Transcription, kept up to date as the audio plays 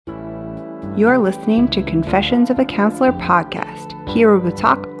You're listening to Confessions of a Counselor podcast. Here we will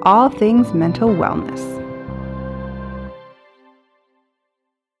talk all things mental wellness.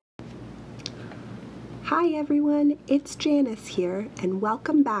 Hi everyone, it's Janice here, and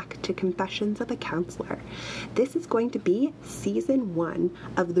welcome back to Confessions of a Counselor. This is going to be season 1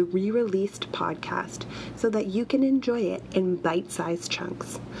 of the re-released podcast so that you can enjoy it in bite-sized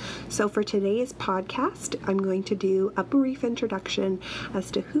chunks. So for today's podcast, I'm going to do a brief introduction as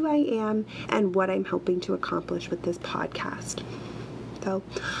to who I am and what I'm hoping to accomplish with this podcast. So,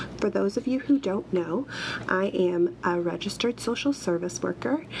 for those of you who don't know, I am a registered social service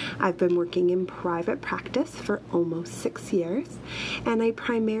worker. I've been working in private practice for almost 6 years, and I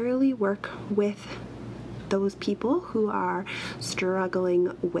primarily work with those people who are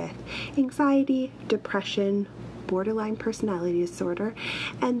struggling with anxiety, depression, borderline personality disorder,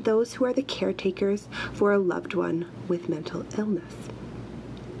 and those who are the caretakers for a loved one with mental illness.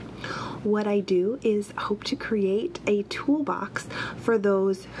 What I do is hope to create a toolbox for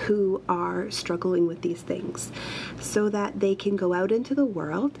those who are struggling with these things so that they can go out into the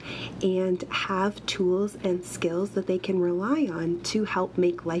world and have tools and skills that they can rely on to help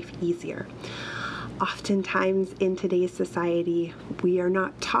make life easier. Oftentimes in today's society, we are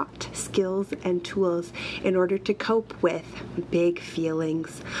not taught skills and tools in order to cope with big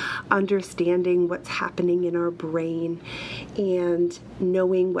feelings, understanding what's happening in our brain, and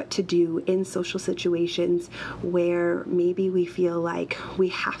knowing what to do in social situations where maybe we feel like we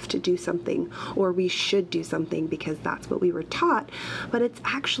have to do something or we should do something because that's what we were taught, but it's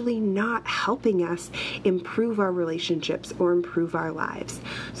actually not helping us improve our relationships or improve our lives.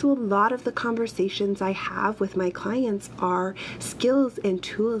 So a lot of the conversations I have with my clients are skills and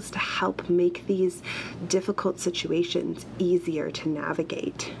tools to help make these difficult situations easier to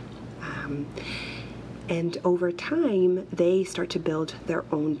navigate. And over time, they start to build their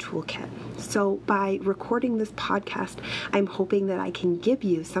own toolkit. So by recording this podcast, I'm hoping that I can give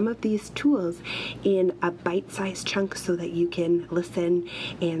you some of these tools in a bite-sized chunk so that you can listen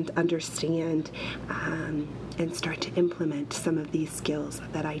and understand and start to implement some of these skills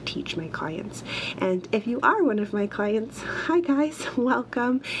that I teach my clients. And if you are one of my clients, hi guys,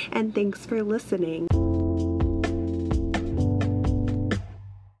 welcome, and thanks for listening.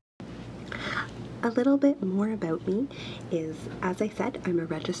 A little bit more about me is, as I said, I'm a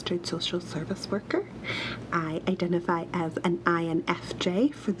registered social service worker. I identify as an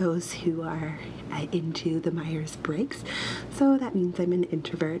INFJ for those who are into the Myers-Briggs. So that means I'm an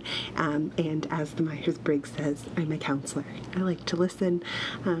introvert, and as the Myers-Briggs says, I'm a counselor. I like to listen,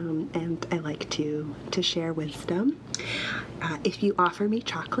 and I like to share wisdom. If you offer me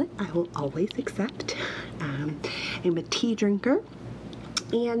chocolate, I will always accept. I'm a tea drinker.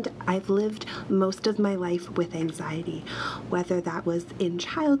 And I've lived most of my life with anxiety, whether that was in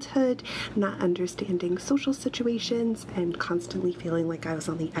childhood, not understanding social situations and constantly feeling like I was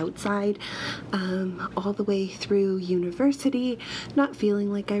on the outside, all the way through university, not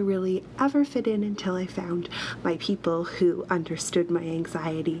feeling like I really ever fit in until I found my people who understood my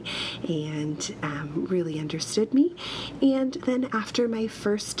anxiety and really understood me. And then after my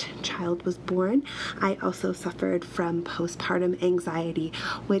first child was born, I also suffered from postpartum anxiety,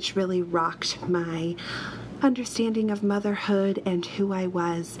 which really rocked my understanding of motherhood and who I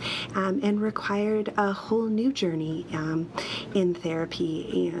was, and required a whole new journey in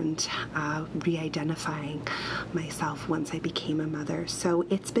therapy and re-identifying myself once I became a mother. So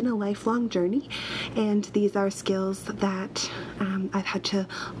it's been a lifelong journey, and these are skills that I've had to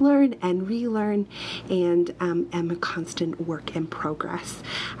learn and relearn, and am a constant work in progress.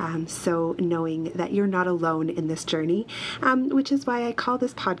 So knowing that you're not alone in this journey, which is why I call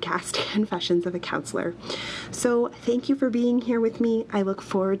this podcast Confessions of a Counselor. So thank you for being here with me. I look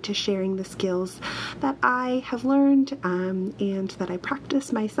forward to sharing the skills that I have learned and that I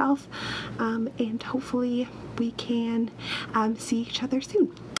practice myself, and hopefully we can see each other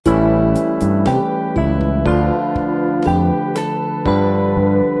soon.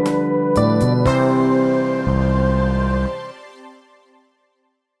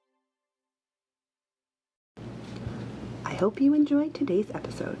 I hope you enjoyed today's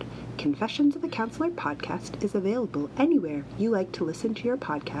episode. Confessions of a Counselor podcast is available anywhere you like to listen to your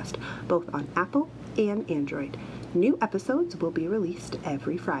podcast, both on Apple and Android. New episodes will be released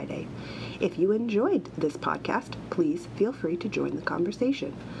every Friday. If you enjoyed this podcast, please feel free to join the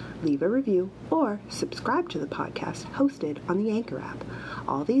conversation. Leave a review or subscribe to the podcast hosted on the Anchor app.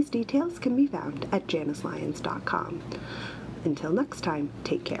 All these details can be found at janicelyons.com. Until next time,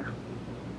 take care.